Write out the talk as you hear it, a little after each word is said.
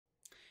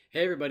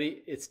Hey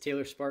everybody, it's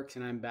Taylor Sparks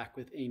and I'm back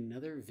with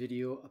another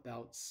video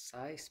about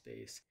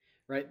SciSpace,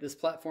 right? This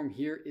platform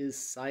here is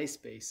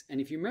SciSpace.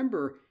 And if you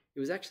remember, it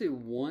was actually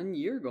 1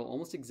 year ago,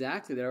 almost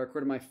exactly, that I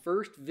recorded my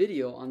first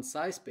video on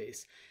SciSpace.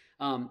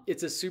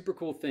 It's a super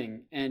cool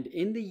thing. And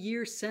in the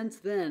year since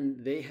then,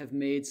 they have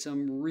made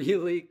some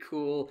really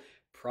cool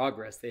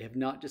progress. They have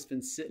not just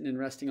been sitting and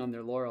resting on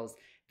their laurels.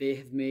 They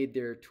have made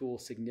their tool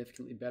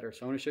significantly better.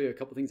 So I want to show you a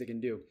couple things I can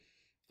do.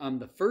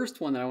 The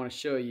first one that I want to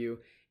show you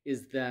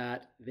is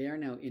that they are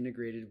now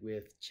integrated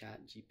with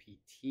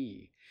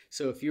ChatGPT.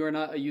 So if you are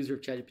not a user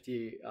of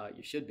ChatGPT,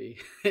 you should be.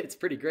 It's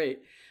pretty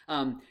great.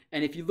 And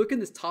if you look in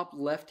this top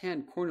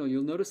left-hand corner,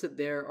 you'll notice that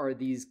there are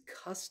these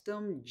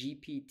custom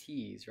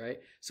GPTs, right?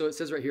 So it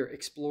says right here,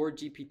 Explore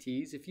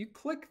GPTs. If you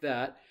click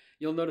that,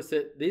 you'll notice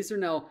that these are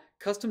now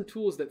custom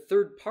tools that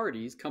third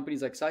parties,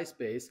 companies like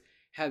SciSpace,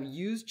 have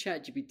used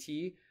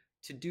ChatGPT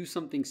to do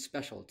something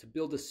special, to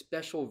build a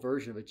special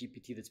version of a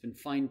GPT that's been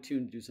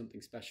fine-tuned to do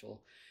something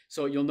special.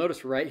 So you'll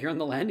notice right here on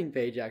the landing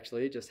page,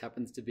 actually, it just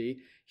happens to be,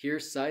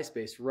 here's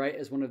SciSpace, right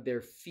as one of their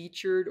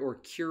featured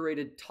or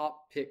curated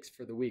top picks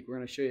for the week. We're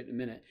gonna show you it in a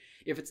minute.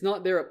 If it's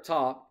not there up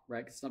top, right,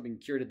 because it's not being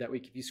curated that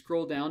week, if you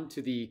scroll down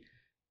to the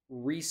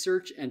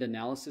research and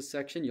analysis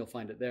section, you'll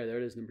find it there. There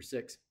it is, number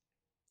 6.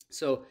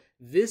 So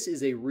this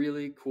is a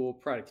really cool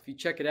product. If you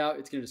check it out,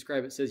 it's gonna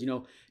describe it. It says,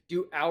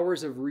 do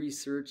hours of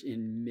research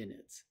in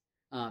minutes.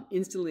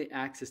 Instantly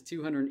access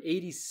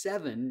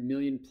 287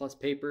 million plus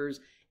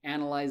papers,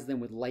 analyze them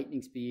with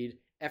lightning speed,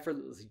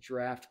 effortlessly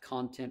draft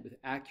content with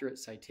accurate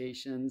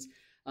citations.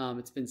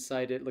 It's been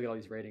cited, look at all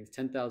these ratings,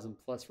 10,000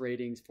 plus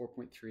ratings,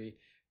 4.3,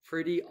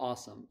 pretty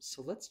awesome.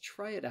 So let's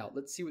try it out.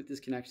 Let's see what this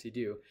can actually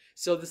do.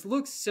 So this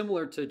looks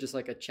similar to just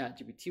like a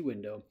ChatGPT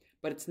window,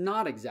 but it's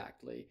not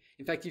exactly.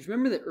 In fact, if you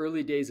remember the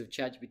early days of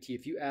ChatGPT,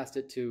 if you asked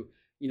it to,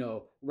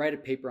 write a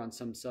paper on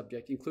some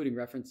subject, including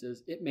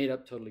references, it made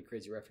up totally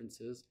crazy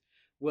references.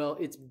 Well,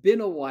 it's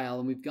been a while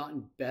and we've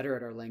gotten better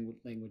at our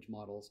language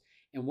models.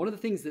 And one of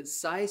the things that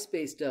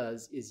SciSpace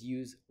does is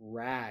use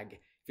RAG.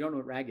 If you don't know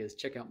what RAG is,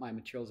 check out my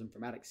Materials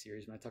Informatics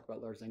series. When I talk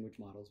about large language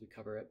models, we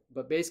cover it.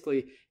 But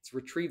basically, it's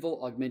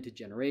retrieval augmented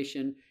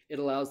generation. It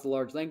allows the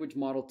large language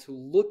model to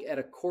look at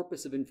a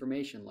corpus of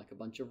information, like a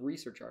bunch of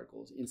research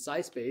articles. In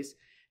SciSpace,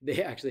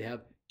 they actually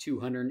have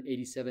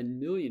 287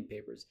 million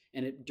papers.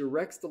 And it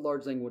directs the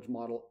large language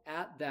model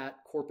at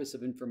that corpus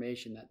of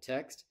information, that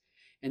text.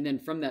 And then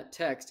from that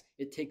text,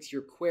 it takes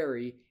your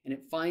query and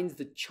it finds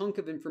the chunk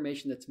of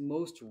information that's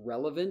most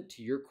relevant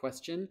to your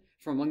question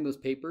from among those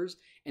papers.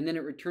 And then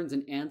it returns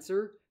an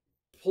answer,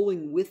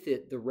 pulling with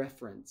it the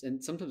reference.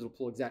 And sometimes it'll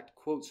pull exact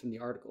quotes from the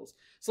articles.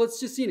 So let's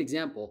just see an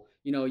example.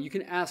 You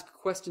can ask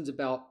questions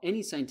about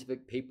any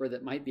scientific paper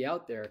that might be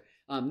out there.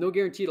 No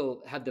guarantee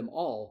it'll have them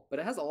all, but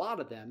it has a lot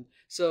of them.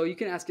 So you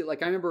can ask it,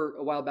 like I remember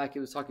a while back,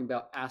 it was talking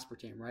about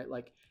aspartame, right?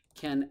 Like,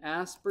 can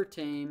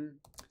aspartame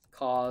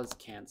cause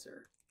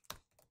cancer?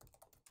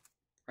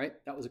 Right?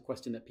 That was a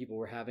question that people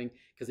were having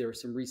because there were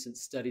some recent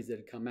studies that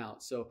had come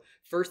out. So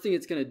first thing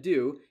it's going to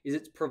do is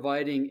it's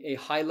providing a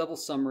high-level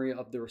summary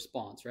of the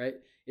response, right?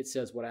 It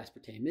says what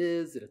aspartame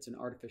is, that it's an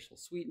artificial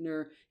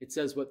sweetener. It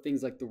says what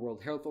things like the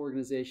World Health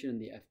Organization and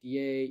the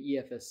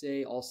FDA,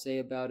 EFSA all say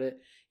about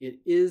it. It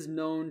is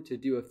known to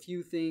do a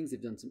few things.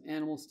 They've done some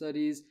animal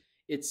studies.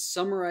 It's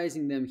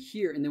summarizing them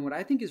here. And then what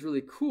I think is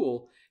really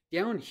cool,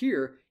 down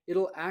here,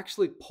 it'll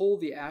actually pull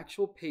the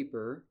actual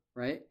paper,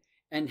 right?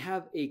 And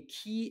have a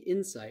key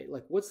insight,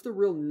 like what's the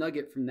real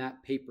nugget from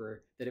that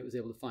paper that it was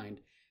able to find?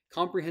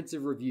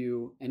 Comprehensive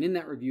review, and in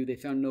that review, they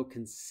found no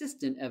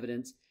consistent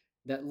evidence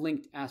that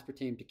linked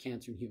aspartame to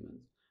cancer in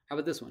humans. How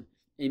about this one?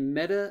 A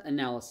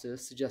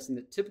meta-analysis suggesting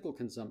that typical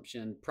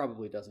consumption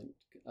probably doesn't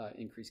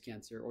increase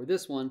cancer. Or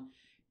this one,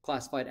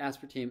 classified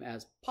aspartame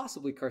as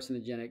possibly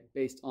carcinogenic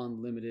based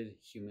on limited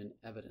human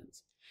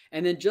evidence.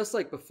 And then just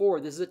like before,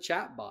 this is a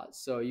chat bot.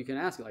 So you can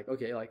ask it like,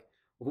 okay, like,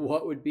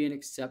 what would be an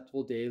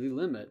acceptable daily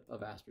limit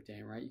of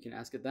aspartame, right? You can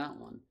ask it that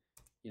one,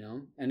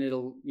 and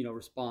it'll,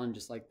 respond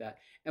just like that.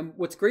 And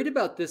what's great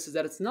about this is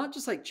that it's not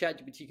just like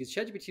ChatGPT, because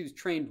ChatGPT was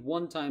trained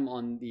one time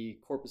on the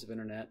corpus of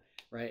internet,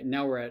 right? And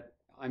now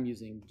I'm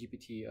using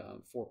GPT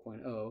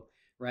 4.0,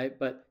 right?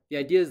 But the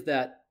idea is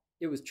that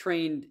it was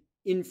trained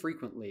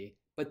infrequently,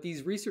 but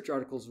these research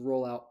articles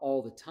roll out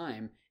all the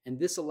time. And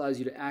this allows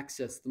you to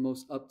access the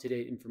most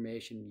up-to-date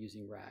information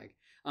using RAG.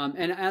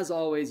 And as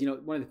always,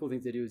 one of the cool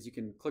things they do is you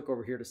can click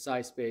over here to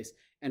SciSpace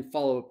and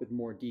follow up with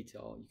more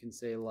detail. You can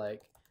say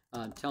like,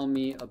 tell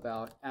me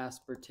about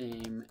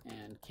aspartame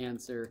and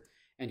cancer.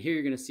 And here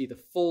you're going to see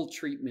the full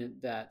treatment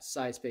that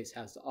SciSpace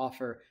has to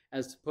offer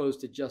as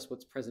opposed to just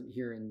what's present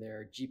here in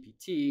their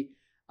GPT.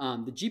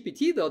 The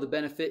GPT, though, the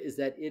benefit is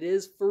that it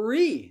is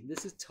free.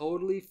 This is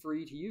totally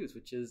free to use,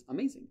 which is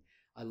amazing.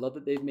 I love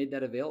that they've made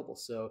that available.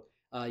 So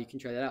you can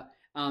try that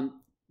out.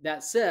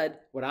 That said,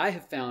 what I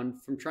have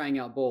found from trying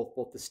out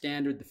both the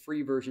standard, the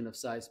free version of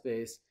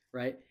SciSpace,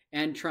 right,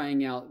 and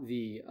trying out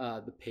the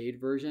paid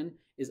version,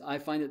 is I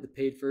find that the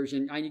paid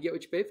version, you get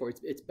what you pay for.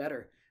 It's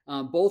better.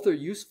 Both are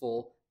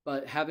useful,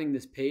 But having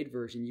this paid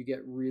version, you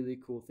get really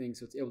cool things.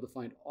 So it's able to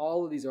find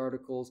all of these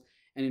articles,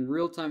 and in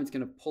real time, it's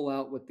going to pull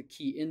out what the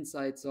key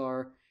insights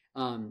are.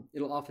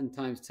 It'll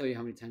oftentimes tell you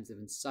how many times they've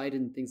been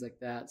cited and things like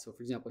that. So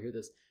for example, here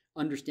this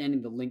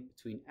understanding the link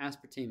between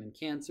aspartame and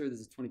cancer. This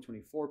is a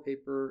 2024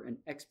 paper, an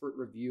expert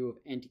review of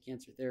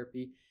anti-cancer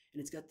therapy.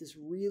 And it's got this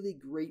really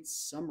great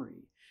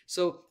summary.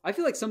 So I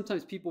feel like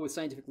sometimes people with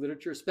scientific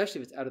literature,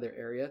 especially if it's out of their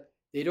area,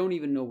 they don't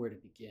even know where to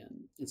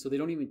begin. And so they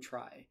don't even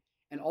try.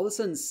 And all of a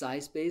sudden,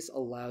 SciSpace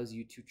allows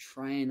you to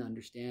try and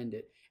understand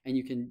it. And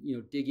you can,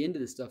 dig into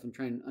this stuff and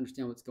try and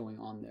understand what's going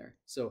on there.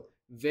 So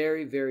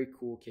very, very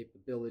cool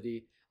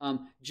capability.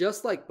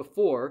 Just like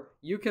before,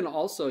 you can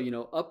also,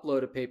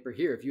 upload a paper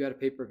here. If you had a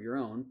paper of your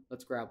own,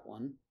 let's grab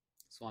one.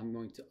 So I'm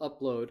going to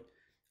upload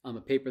a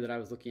paper that I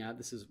was looking at.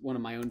 This is one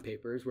of my own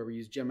papers where we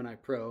use Gemini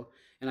Pro.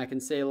 And I can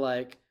say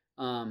like,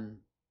 I'm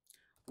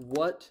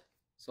going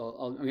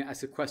to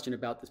ask a question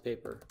about this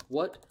paper.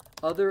 What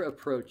other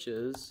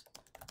approaches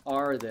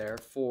are there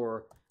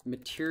for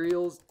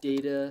materials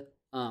data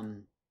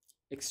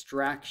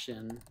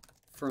extraction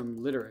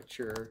from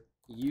literature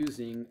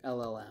using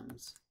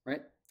LLMs,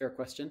 right? Fair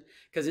question.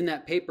 Because in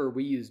that paper,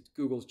 we used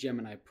Google's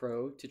Gemini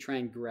Pro to try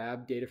and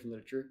grab data from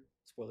literature.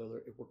 Spoiler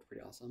alert, it worked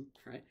pretty awesome,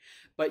 right?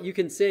 But you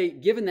can say,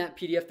 given that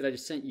PDF that I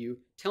just sent you,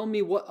 tell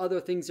me what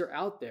other things are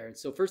out there. And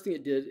so first thing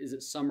it did is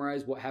it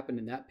summarized what happened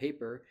in that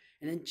paper,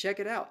 and then check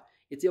it out.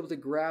 It's able to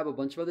grab a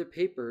bunch of other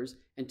papers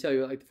and tell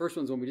you, like the first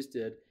one's one we just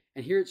did,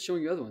 and here it's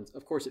showing you other ones.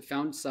 Of course, it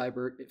found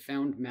Cybert, it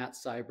found Matt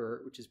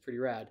Cybert, which is pretty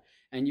rad.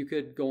 And you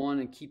could go on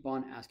and keep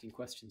on asking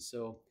questions.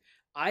 So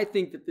I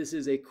think that this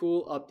is a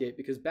cool update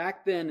because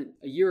back then,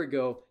 a year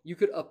ago, you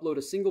could upload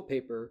a single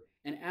paper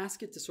and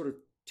ask it to sort of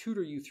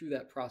tutor you through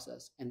that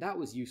process. And that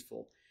was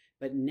useful.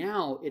 But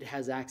now it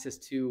has access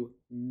to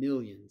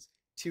millions,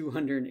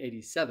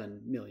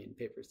 287 million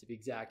papers to be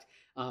exact,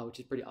 which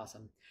is pretty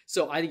awesome.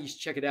 So I think you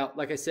should check it out.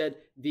 Like I said,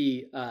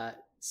 the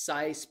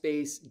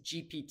SciSpace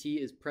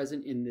GPT is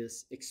present in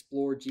this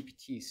Explore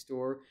GPT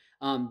store.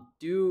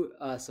 Do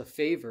us a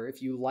favor.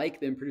 If you like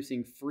them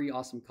producing free,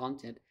 awesome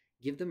content,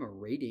 give them a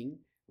rating.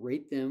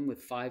 Rate them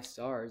with 5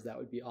 stars. That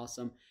would be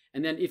awesome.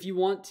 And then if you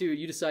want to,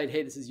 you decide,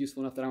 hey, this is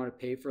useful enough that I want to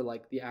pay for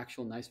like the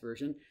actual nice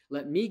version.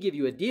 Let me give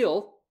you a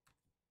deal.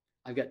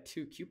 I've got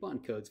 2 coupon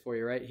codes for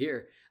you right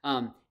here.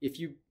 If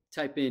you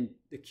type in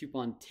the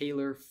coupon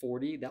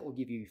Taylor40, that will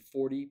give you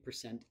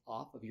 40%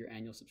 off of your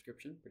annual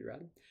subscription. Pretty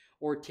rad.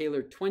 Or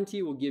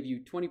Taylor20 will give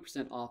you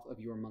 20% off of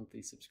your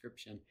monthly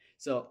subscription.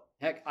 So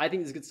heck, I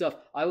think this is good stuff.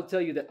 I will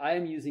tell you that I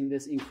am using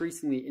this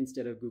increasingly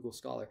instead of Google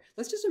Scholar.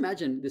 Let's just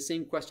imagine the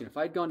same question. If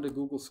I'd gone to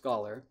Google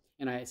Scholar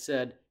and I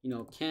said,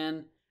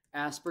 can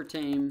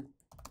aspartame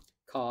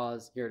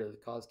cause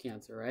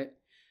cancer, right?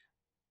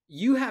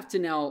 You have to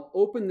now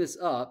open this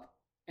up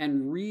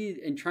and read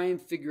and try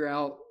and figure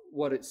out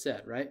what it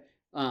said, right?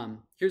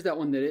 Here's that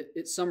one that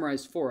it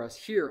summarized for us.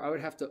 Here, I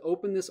would have to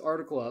open this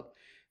article up,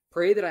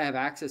 pray that I have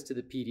access to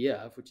the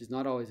PDF, which is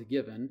not always a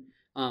given,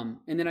 and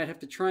then I'd have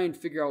to try and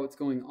figure out what's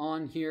going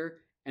on here.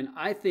 And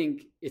I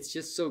think it's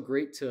just so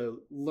great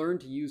to learn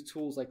to use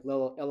tools like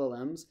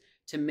LLMs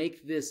to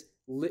make this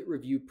lit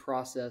review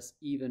process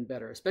even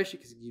better, especially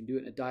because you can do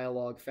it in a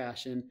dialogue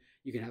fashion.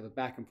 You can have a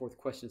back and forth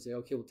question and say,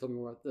 okay, well, tell me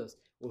more about this.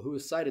 Well, who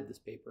has cited this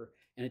paper?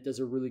 And it does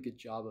a really good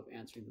job of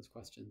answering those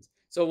questions.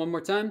 So one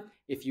more time,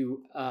 if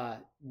you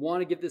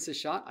want to give this a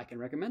shot, I can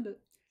recommend it.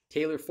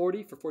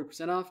 Taylor40 for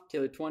 40% off,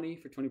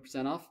 Taylor20 for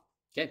 20% off.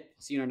 Okay, I'll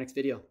see you in our next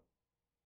video.